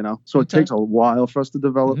perfect, you know. So it takes a while for us to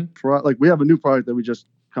develop. Like we have a new product that we just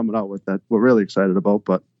coming out with that we're really excited about.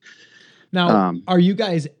 But now, are you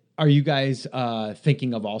guys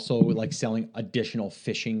thinking of also like selling additional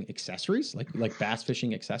fishing accessories, like bass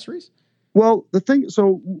fishing accessories? Well,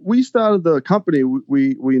 so we started the company,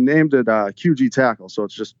 we named it QG Tackle. So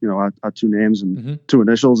it's just, you know, our two names and two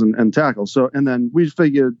initials and tackle. So, and then we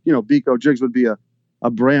figured, you know, Beco Jigs would be a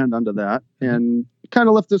brand under that and kind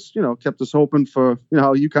of left us, you know, kept us open for, you know,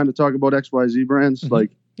 how you kind of talk about XYZ brands.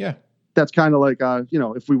 Like, yeah, that's kind of like, you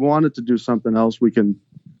know, if we wanted to do something else, we can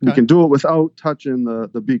do it without touching the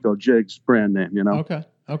Beco Jigs brand name, you know?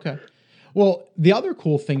 Okay. Well, the other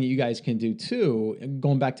cool thing that you guys can do too,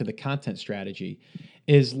 going back to the content strategy,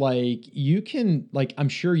 is like you can, like, I'm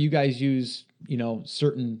sure you guys use, you know,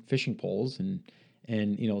 certain fishing poles and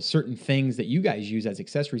you know, certain things that you guys use as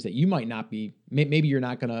accessories that you might not be, maybe you're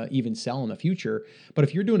not going to even sell in the future. But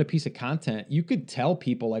if you're doing a piece of content, you could tell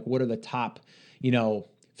people like what are the top, you know,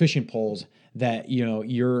 fishing poles that, you know,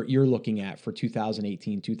 you're looking at for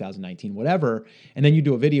 2018, 2019, whatever. And then you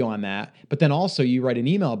do a video on that, but then also you write an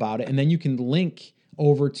email about it. And then you can link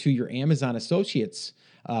over to your Amazon Associates,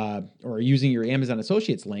 or using your Amazon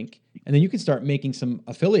Associates link. And then you can start making some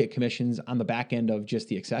affiliate commissions on the back end of just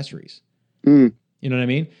the accessories. You know what I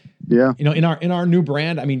mean? Yeah. You know, in our new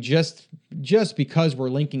brand, I mean, just because we're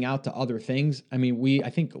linking out to other things. I mean, I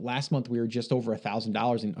think last month we were just over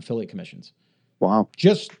 $1,000 in affiliate commissions. Wow.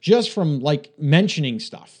 Just from like mentioning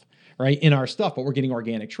stuff, right, in our stuff, but we're getting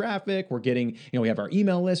organic traffic. We're getting, you know, we have our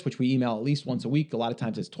email list, which we email at least once a week. A lot of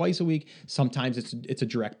times it's twice a week. Sometimes it's a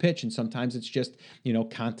direct pitch, and sometimes it's just, you know,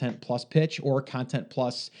 content plus pitch or content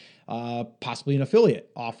plus possibly an affiliate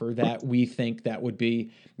offer that we think that would be,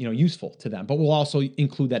 you know, useful to them. But we'll also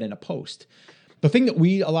include that in a post. The thing that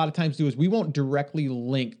we a lot of times do is we won't directly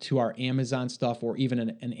link to our Amazon stuff or even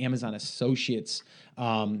an Amazon Associates,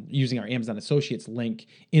 using our Amazon Associates link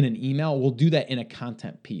in an email. We'll do that in a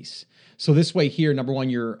content piece. So this way here, number one,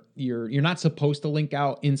 you're not supposed to link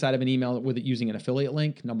out inside of an email with it using an affiliate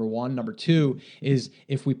link, number one. Number two is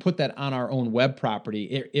if we put that on our own web property,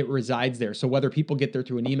 it resides there. So whether people get there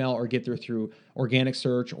through an email or get there through organic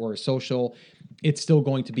search or social, it's still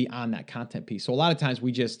going to be on that content piece. So a lot of times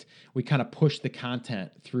we kind of push the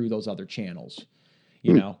content through those other channels,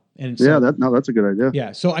 you know? And so, that's a good idea.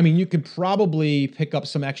 Yeah. So, I mean, you could probably pick up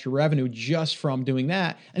some extra revenue just from doing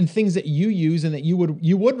that and things that you use and that you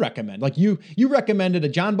would recommend. Like you recommended a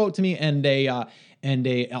John boat to me and a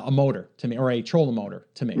motor to me, or a trolling motor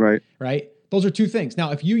to me. Right. Those are two things.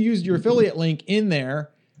 Now, if you used your affiliate link in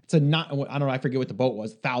there, I don't know, I forget what the boat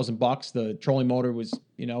was, $1,000. The trolling motor was,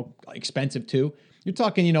 you know, expensive too. You're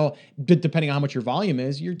talking, you know, depending on how much your volume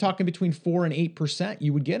is, you're talking between 4% and 8%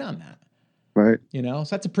 you would get on that. Right. You know,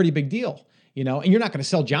 so that's a pretty big deal, you know, and you're not going to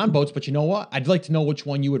sell John boats, but you know what? I'd like to know which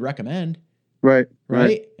one you would recommend. Right.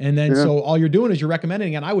 Right. And then, Yeah. so all you're doing is you're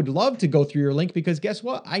recommending, and I would love to go through your link because guess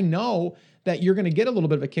what? I know that you're going to get a little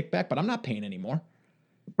bit of a kickback, but I'm not paying anymore.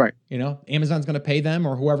 Right. You know, Amazon's going to pay them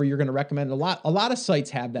or whoever you're going to recommend. A lot of sites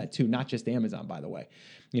have that too, not just Amazon, by the way.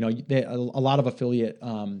 You know, a lot of affiliate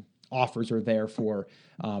offers are there for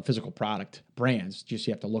physical product brands. Just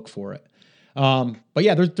you have to look for it. But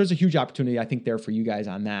yeah, there's a huge opportunity, I think, there for you guys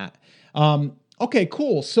on that. Okay,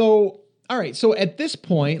 cool. So, all right. So at this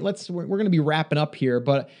point, we're going to be wrapping up here,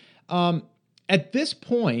 but at this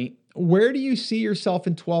point, where do you see yourself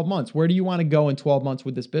in 12 months? Where do you want to go in 12 months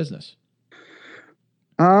with this business?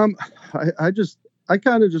 I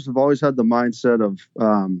kind of just have always had the mindset of,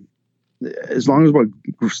 as long as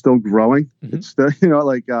we're still growing, it's still, you know,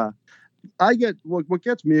 like, I get what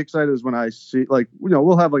gets me excited is when I see, like, you know,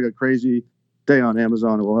 we'll have like a crazy day on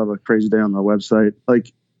Amazon and we'll have a crazy day on the website.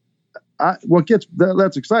 Like,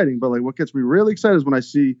 that's exciting, but like what gets me really excited is when I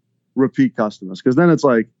see repeat customers, because then it's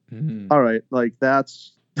like, all right, like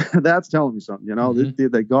that's telling me something, you know.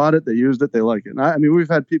 They got it, they used it, they like it. And I mean, we've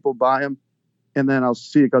had people buy them, and then I'll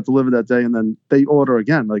see it got delivered that day, and then they order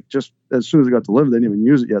again. Like just as soon as it got delivered, they didn't even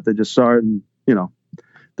use it yet. They just saw it, and you know,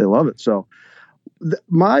 they love it. So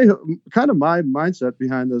my mindset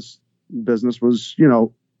behind this business was, you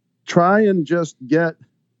know, try and just get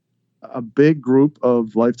a big group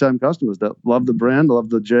of lifetime customers that love the brand, love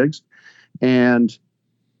the jigs, and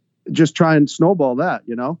just try and snowball that,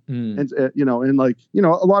 you know. And you know, and like, you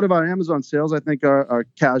know, a lot of our Amazon sales, I think, are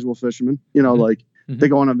casual fishermen, you know, like they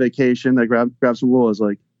go on a vacation, they grab some lures,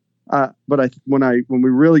 like but when we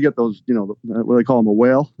really get those, you know, what they call them, a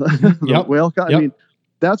whale, whale. I mean,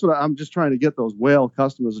 that's what I'm just trying to get, those whale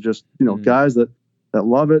customers, just, you know, guys that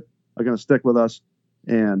love it, are going to stick with us.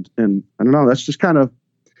 And I don't know, that's just kind of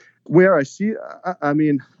where I see. I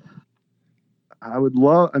mean, I would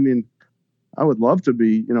love to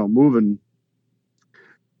be, you know, moving,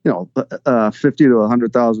 you know, 50 to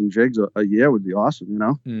 100,000 jigs a year would be awesome, you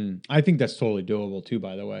know? I think that's totally doable too,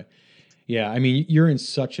 by the way. Yeah. I mean, you're in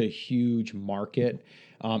such a huge market.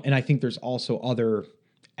 And I think there's also other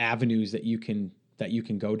avenues that you can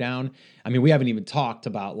go down. I mean, we haven't even talked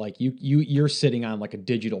about, like, you're sitting on like a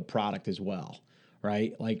digital product as well,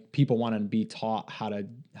 right? Like, people want to be taught how to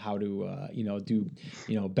you know, do,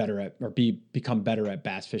 you know, better at, or become better at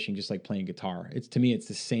bass fishing, just like playing guitar. To me, it's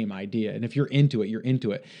the same idea. And if you're into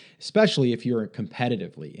it, especially if you're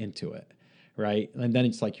competitively into it, right? And then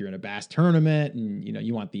it's like you're in a bass tournament and, you know,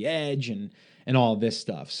 you want the edge and all of this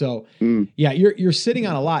stuff. So yeah, you're sitting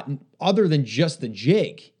on a lot other than just the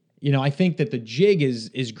jig. You know, I think that the jig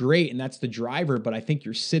is great and that's the driver, but I think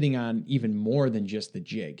you're sitting on even more than just the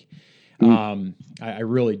jig. I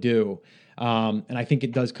really do. And I think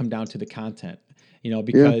it does come down to the content, you know,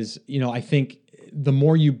 because, you know, I think the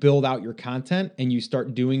more you build out your content and you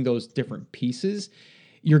start doing those different pieces,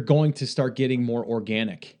 you're going to start getting more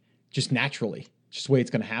organic, just naturally, just the way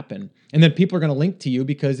it's going to happen. And then people are going to link to you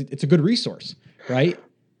because it's a good resource, right?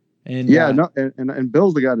 And and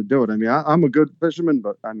Bill's the guy to do it. I mean, I'm a good fisherman,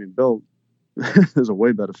 but I mean, Bill is a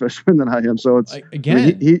way better fisherman than I am. So it's, again,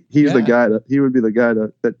 I mean, he's the guy he would be the guy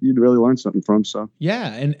that you'd really learn something from. So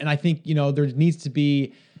yeah, and I think, you know, there needs to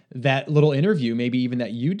be that little interview, maybe even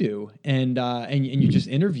that you do, and you just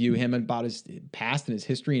interview him about his past and his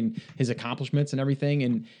history and his accomplishments and everything,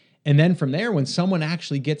 and then from there, when someone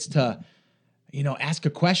actually gets to, you know, ask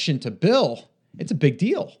a question to Bill, it's a big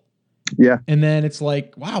deal. Yeah. And then it's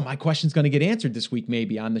like, wow, my question's going to get answered this week,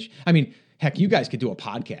 maybe on the, I mean, heck, you guys could do a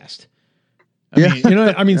podcast. I mean, you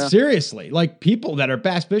know, I mean, seriously, like, people that are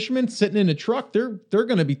bass fishermen sitting in a truck, they're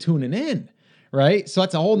going to be tuning in. Right. So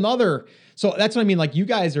that's a whole nother, so that's what I mean. Like, you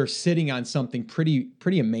guys are sitting on something pretty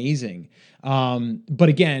amazing. But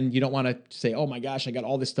again, you don't want to say, oh my gosh, I got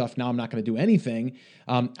all this stuff, now I'm not going to do anything.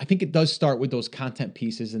 I think it does start with those content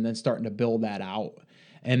pieces and then starting to build that out.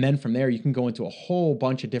 And then from there, you can go into a whole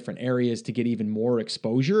bunch of different areas to get even more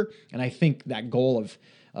exposure. And I think that goal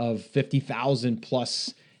of 50,000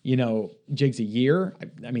 plus, you know, jigs a year,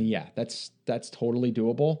 I mean, yeah, that's totally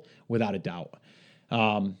doable without a doubt.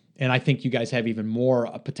 And I think you guys have even more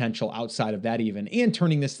potential outside of that even. And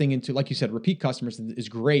turning this thing into, like you said, repeat customers is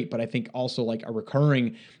great. But I think also like a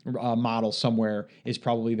recurring model somewhere is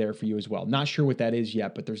probably there for you as well. Not sure what that is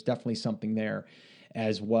yet, but there's definitely something there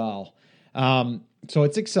as well. So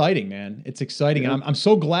it's exciting, man. It's exciting. Yeah. And I'm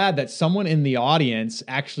so glad that someone in the audience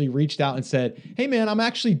actually reached out and said, hey man, I'm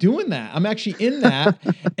actually doing that. I'm actually in that.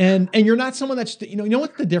 and you're not someone that's, you know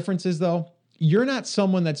what the difference is though? You're not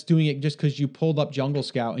someone that's doing it just because you pulled up Jungle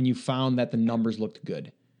Scout and you found that the numbers looked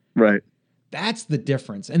good. Right. That's the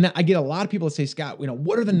difference. And I get a lot of people that say, Scott,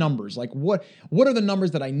 what are the numbers? Like what are the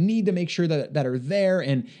numbers that I need to make sure that are there?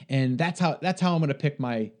 And that's how I'm going to pick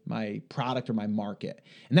my product or my market.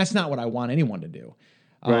 And that's not what I want anyone to do.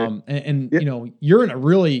 Right. You're in a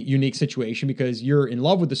really unique situation because you're in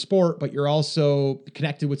love with the sport, but you're also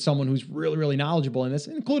connected with someone who's really, really knowledgeable in this,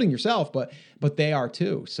 including yourself, but they are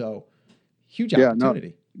too. So huge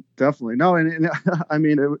opportunity. No, definitely. No. And I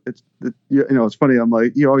mean, it's funny. I'm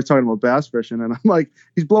like, you're always talking about bass fishing and I'm like,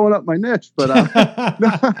 he's blowing up my niche, but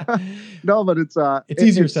no, but it's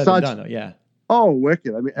easier said than done though. Yeah. Oh,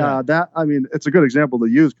 wicked. I mean, it's a good example to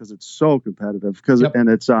use because it's so competitive and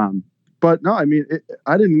it's, but no, I mean,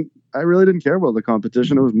 I really didn't care about the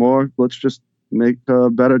competition. It was more, let's just make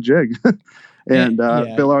a better jig. And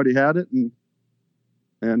Bill already had it.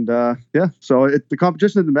 So the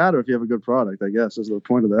competition doesn't matter if you have a good product, I guess, is the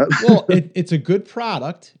point of that. Well, it's a good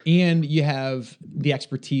product and you have the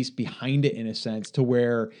expertise behind it in a sense to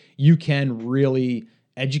where you can really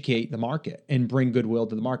educate the market and bring goodwill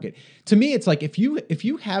to the market. To me, it's like if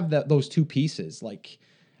you have those two pieces, like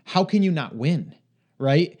how can you not win?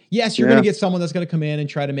 Right? Yes, you're going to get someone that's going to come in and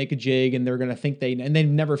try to make a jig and they're going to think they've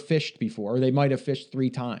never fished before, or they might have fished 3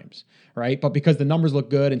 times, right? But because the numbers look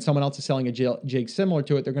good and someone else is selling a jig similar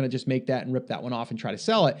to it, they're going to just make that and rip that one off and try to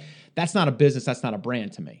sell it. That's not a business. That's not a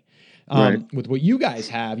brand to me. Right. With what you guys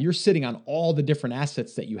have, you're sitting on all the different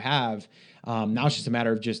assets that you have. Now it's just a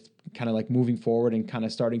matter of just kind of like moving forward and kind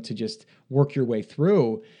of starting to just work your way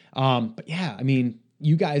through. But yeah, I mean,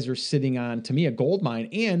 you guys are sitting on, to me, a gold mine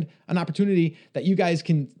and an opportunity that you guys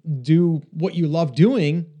can do what you love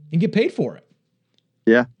doing and get paid for it.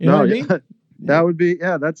 Yeah. You know what I mean? That would be,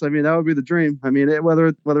 that would be the dream. I mean, whether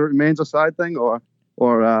it remains a side thing or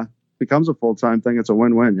becomes a full-time thing, it's a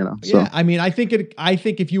win-win, So. Yeah. I mean, I think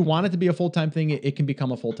if you want it to be a full-time thing, it can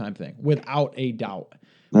become a full-time thing without a doubt.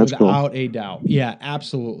 That's without cool. a doubt. Yeah,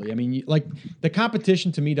 absolutely. I mean, like the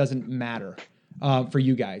competition to me doesn't matter. For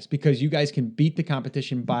you guys, because you guys can beat the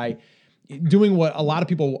competition by doing what a lot of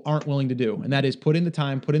people aren't willing to do. And that is put in the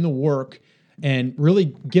time, put in the work, and really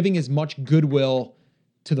giving as much goodwill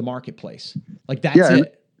to the marketplace. Like that's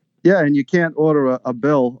it. And you can't order a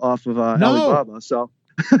bill off of Alibaba. So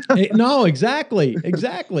no, exactly.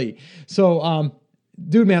 So,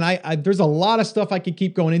 dude, man, I there's a lot of stuff I could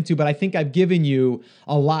keep going into, but I think I've given you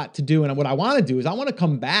a lot to do. And what I want to do is I want to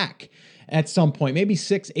come back at some point, maybe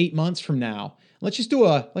 6-8 months from now. Let's just do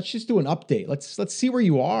an update. Let's see where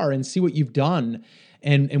you are and see what you've done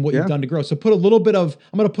and what you've done to grow. So I'm going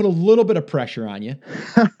to put a little bit of pressure on you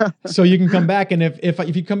so you can come back. And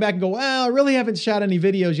if you come back and go, well, I really haven't shot any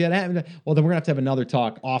videos yet. Well, then we're gonna have to have another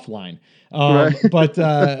talk offline. Right.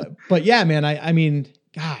 But yeah, man, I mean,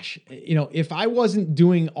 gosh, if I wasn't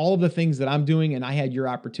doing all of the things that I'm doing and I had your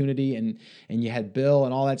opportunity and you had Bill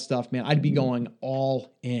and all that stuff, man, I'd be going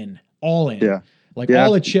all in. Yeah.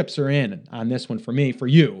 All the chips are in on this one for me, for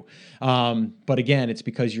you. But again, it's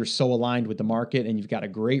because you're so aligned with the market and you've got a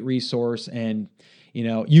great resource and,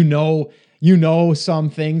 you know some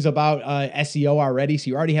things about SEO already. So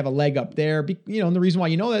you already have a leg up there. And the reason why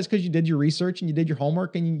you know that is because you did your research and you did your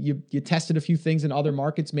homework and you tested a few things in other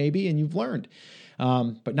markets maybe, and you've learned.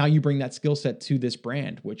 But now you bring that skill set to this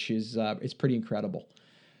brand, which is, it's pretty incredible.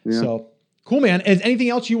 Yeah. So cool, man. Is anything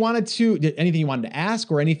else anything you wanted to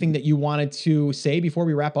ask or anything that you wanted to say before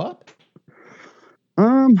we wrap up?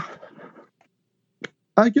 I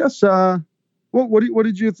guess, what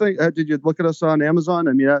did you think? Did you look at us on Amazon?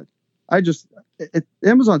 I mean,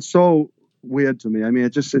 Amazon's so weird to me. I mean,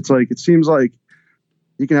 it seems like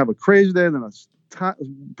you can have a crazy day, then a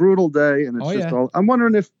brutal day. And it's I'm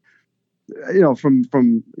wondering if,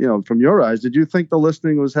 from your eyes, did you think the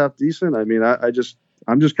listing was half decent? I mean,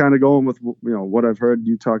 I'm just kind of going with, what I've heard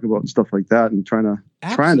you talk about and stuff like that and trying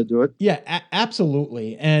to do it. Yeah,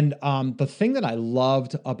 absolutely. And the thing that I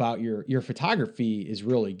loved about your photography is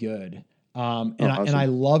really good. Awesome. And I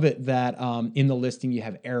love it that in the listing you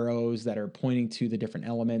have arrows that are pointing to the different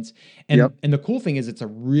elements. And and the cool thing is it's a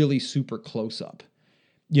really super close up,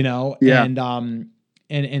 Yeah. And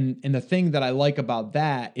the thing that I like about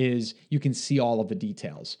that is you can see all of the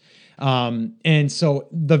details. And so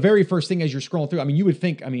the very first thing as you're scrolling through, I mean, you would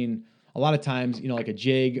think, a lot of times, like a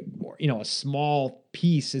jig or, a small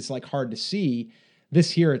piece is like hard to see.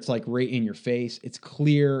 This here, it's like right in your face. It's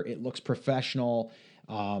clear. It looks professional.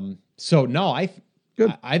 So no, I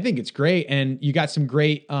think it's great. And you got some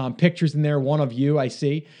great pictures in there. One of you, I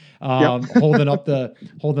see, holding up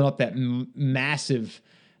that massive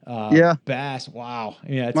bass. Wow.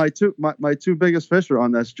 Yeah. My two biggest fish are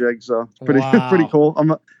on this jig. So it's pretty cool.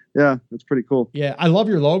 It's pretty cool. Yeah. I love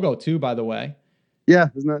your logo too, by the way. Yeah.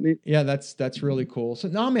 Isn't that neat? Yeah. That's really cool. So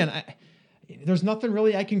no, man, there's nothing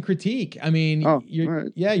really I can critique. I mean, Oh, all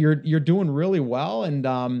right. you're doing really well. And,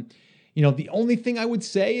 the only thing I would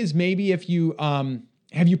say is maybe if you,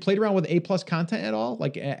 have you played around with A+ content at all?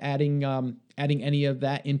 Like adding any of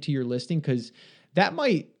that into your listing? Cause that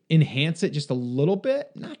might enhance it just a little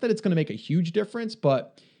bit. Not that it's going to make a huge difference,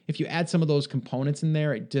 but if you add some of those components in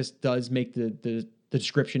there, it just does make the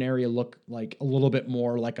description area look like a little bit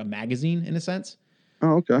more like a magazine in a sense.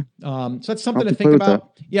 Oh, okay. So that's something I'll to play think with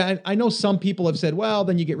about. Yeah, I know some people have said, well,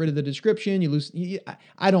 then you get rid of the description, you lose.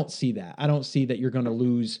 I don't see that. I don't see that you're going to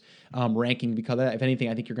lose ranking because of that. If anything,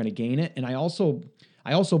 I think you're going to gain it. And I also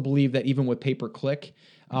believe that even with pay-per-click,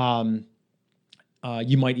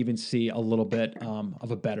 you might even see a little bit of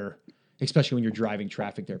a better, especially when you're driving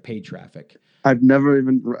traffic there, paid traffic. I've never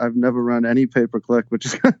run any pay-per-click, which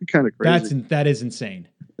is kind of crazy. That is insane.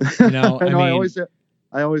 You know,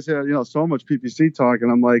 I always hear, so much PPC talk,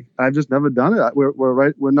 and I'm like, I've just never done it.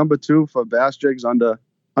 We're number 2 for bass jigs under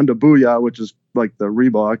Booyah, which is like the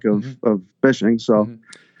Reebok of fishing. So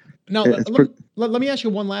now let me ask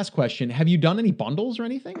you one last question. Have you done any bundles or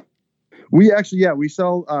anything? We actually, we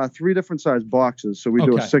sell 3 different size boxes. So we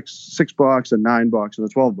do a 6 box, a 9 box, and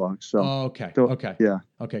a 12 box. So okay. Yeah.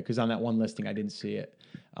 Okay. Because on that one listing, I didn't see it.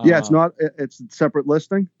 It's a separate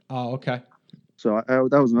listing. Oh, okay. So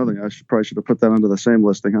that was another thing. I probably should have put that under the same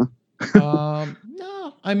listing, huh?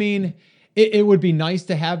 No, I mean, it would be nice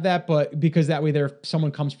to have that, but because that way if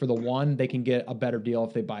someone comes for the one, they can get a better deal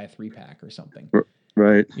if they buy a 3-pack or something.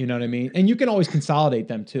 Right. You know what I mean? And you can always consolidate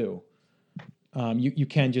them too. You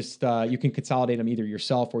can just, you can consolidate them either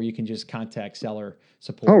yourself or you can just contact seller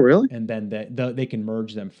support. Oh, really? And then they can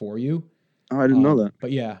merge them for you. Oh, I didn't know that.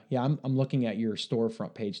 But yeah, I'm looking at your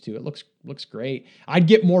storefront page too. It looks great. I'd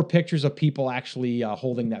get more pictures of people actually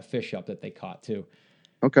holding that fish up that they caught too.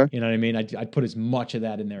 Okay. You know what I mean? I'd put as much of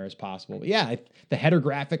that in there as possible. But yeah, the header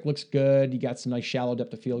graphic looks good. You got some nice shallow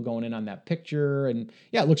depth of field going in on that picture, and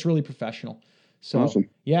yeah, it looks really professional. So awesome.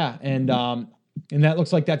 Yeah, and that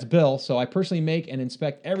looks like that's Bill. So I personally make and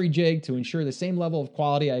inspect every jig to ensure the same level of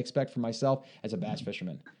quality I expect for myself as a bass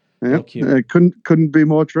fisherman. Yeah, it couldn't be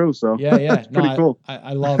more true. So yeah, it's pretty cool.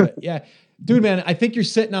 I love it. Yeah, dude, man, I think you're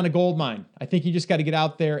sitting on a gold mine. I think you just got to get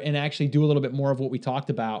out there and actually do a little bit more of what we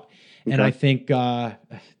talked about. Okay. And I think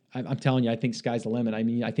I'm telling you, I think sky's the limit. I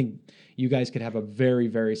mean, I think you guys could have a very,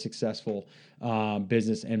 very successful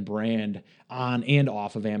business and brand on and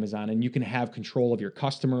off of Amazon, and you can have control of your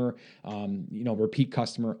customer, repeat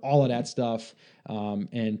customer, all of that stuff.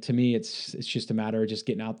 And to me, it's just a matter of just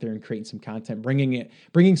getting out there and creating some content,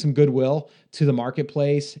 bringing some goodwill to the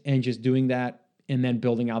marketplace, and just doing that, and then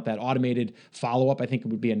building out that automated follow-up. I think it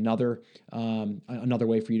would be another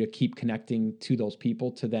way for you to keep connecting to those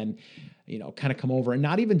people to then, kind of come over and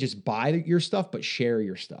not even just buy your stuff, but share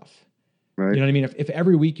your stuff. Right. You know what I mean? If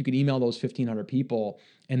every week you could email those 1,500 people,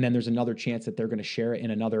 and then there's another chance that they're going to share it in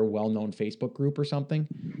another well-known Facebook group or something,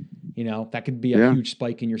 that could be a huge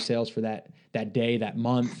spike in your sales for that day, that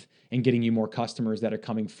month, and getting you more customers that are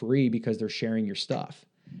coming free because they're sharing your stuff.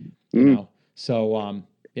 So,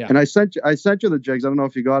 yeah. And I sent you the jigs. I don't know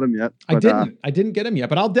if you got them yet. But, I didn't get them yet,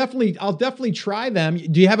 but I'll definitely try them.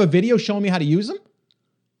 Do you have a video showing me how to use them?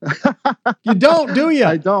 You don't, do you?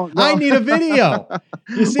 I don't. No. I need a video.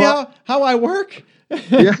 You see how I work?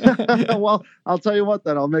 Yeah. Well, I'll tell you what.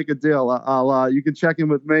 Then I'll make a deal. You can check in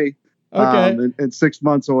with me. Okay. In 6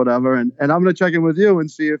 months or whatever, and I'm going to check in with you and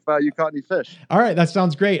see if you caught any fish. All right, that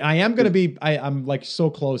sounds great. I am going to be. I'm like so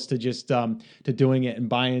close to just to doing it and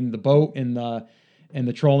buying the boat and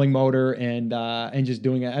the trolling motor and just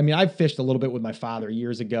doing it. I mean, I've fished a little bit with my father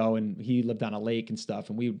years ago, and he lived on a lake and stuff,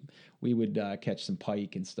 and we would catch some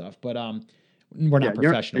pike and stuff. But we're not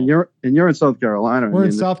professional. You're in South Carolina. We're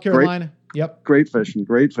in South Carolina. Yep. Great fishing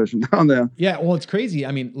down there. Yeah. Well, it's crazy.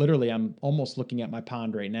 I mean, literally, I'm almost looking at my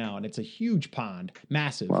pond right now, and it's a huge pond,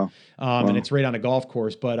 massive. Wow. And it's right on a golf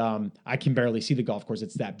course, but I can barely see the golf course.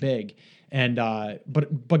 It's that big. And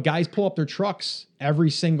but guys pull up their trucks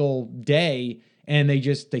every single day, and they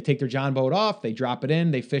take their John boat off, they drop it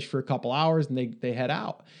in, they fish for a couple hours, and they head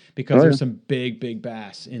out because there's some big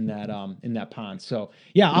bass in that pond. So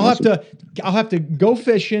yeah, I'll have to go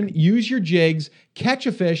fishing, use your jigs, catch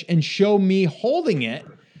a fish, and show me holding it.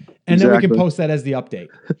 And then we can post that as the update.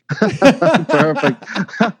 Perfect.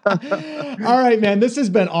 All right, man. This has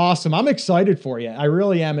been awesome. I'm excited for you. I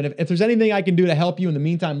really am. And if there's anything I can do to help you in the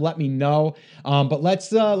meantime, let me know. But let's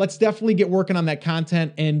definitely get working on that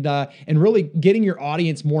content and really getting your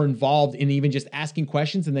audience more involved in even just asking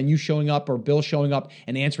questions, and then you showing up or Bill showing up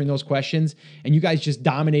and answering those questions, and you guys just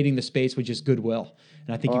dominating the space with just goodwill. And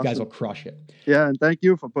and I think you guys will crush it. Yeah, and thank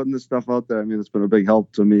you for putting this stuff out there. I mean, it's been a big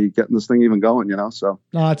help to me getting this thing even going, So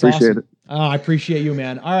no, that's appreciate awesome. it. Oh, I appreciate you,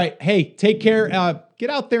 man. All right. Hey, take care. Get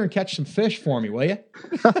out there and catch some fish for me, will you?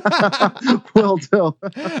 Will do. All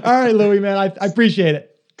right, Louie, man. I appreciate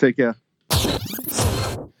it. Take care.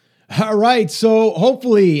 All right. So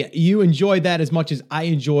hopefully you enjoyed that as much as I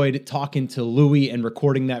enjoyed talking to Louie and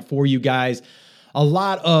recording that for you guys. A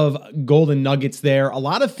lot of golden nuggets there, a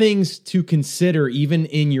lot of things to consider even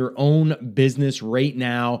in your own business right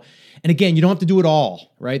now. And again, you don't have to do it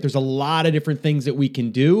all, right? There's a lot of different things that we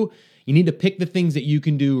can do. You need to pick the things that you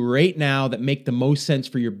can do right now that make the most sense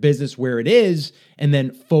for your business where it is, and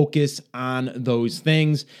then focus on those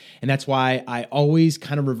things. And that's why I always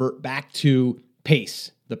kind of revert back to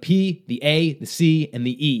PACE. The P, the A, the C, and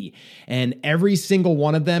the E. And every single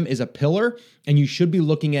one of them is a pillar, and you should be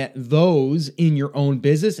looking at those in your own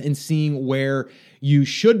business and seeing where you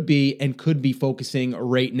should be and could be focusing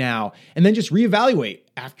right now. And then just reevaluate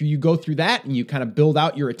after you go through that and you kind of build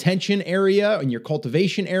out your attention area and your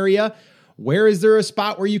cultivation area. Where is there a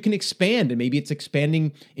spot where you can expand? And maybe it's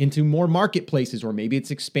expanding into more marketplaces, or maybe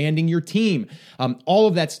it's expanding your team. All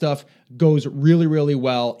of that stuff goes really, really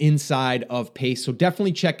well inside of PACE. So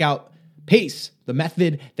definitely check out PACE, the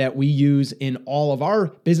method that we use in all of our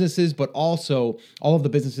businesses, but also all of the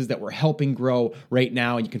businesses that we're helping grow right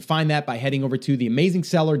now. And you can find that by heading over to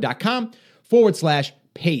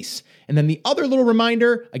theamazingseller.com/PACE. And then the other little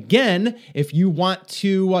reminder, again, if you want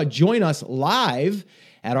to join us live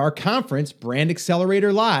at our conference, Brand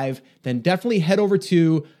Accelerator Live, then definitely head over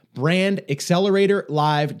to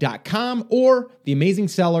brandacceleratorlive.com or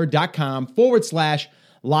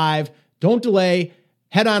theamazingseller.com/live. Don't delay.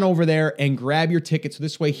 Head on over there and grab your ticket. So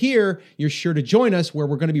this way here, you're sure to join us where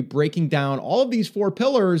we're going to be breaking down all of these 4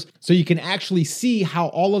 pillars so you can actually see how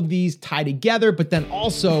all of these tie together, but then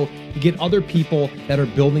also you get other people that are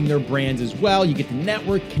building their brands as well. You get to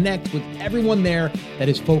network, connect with everyone there that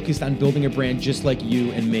is focused on building a brand just like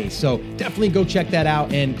you and me. So definitely go check that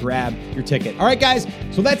out and grab your ticket. All right, guys.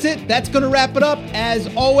 So that's it. That's going to wrap it up.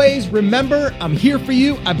 As always, remember, I'm here for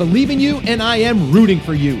you. I believe in you, and I am rooting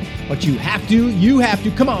for you. But you have to.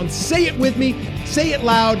 Come on, say it with me. Say it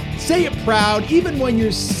loud. Say it proud. Even when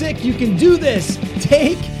you're sick, you can do this.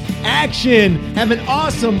 Take action. Have an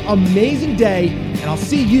awesome, amazing day. And I'll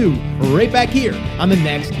see you right back here on the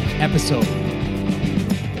next episode.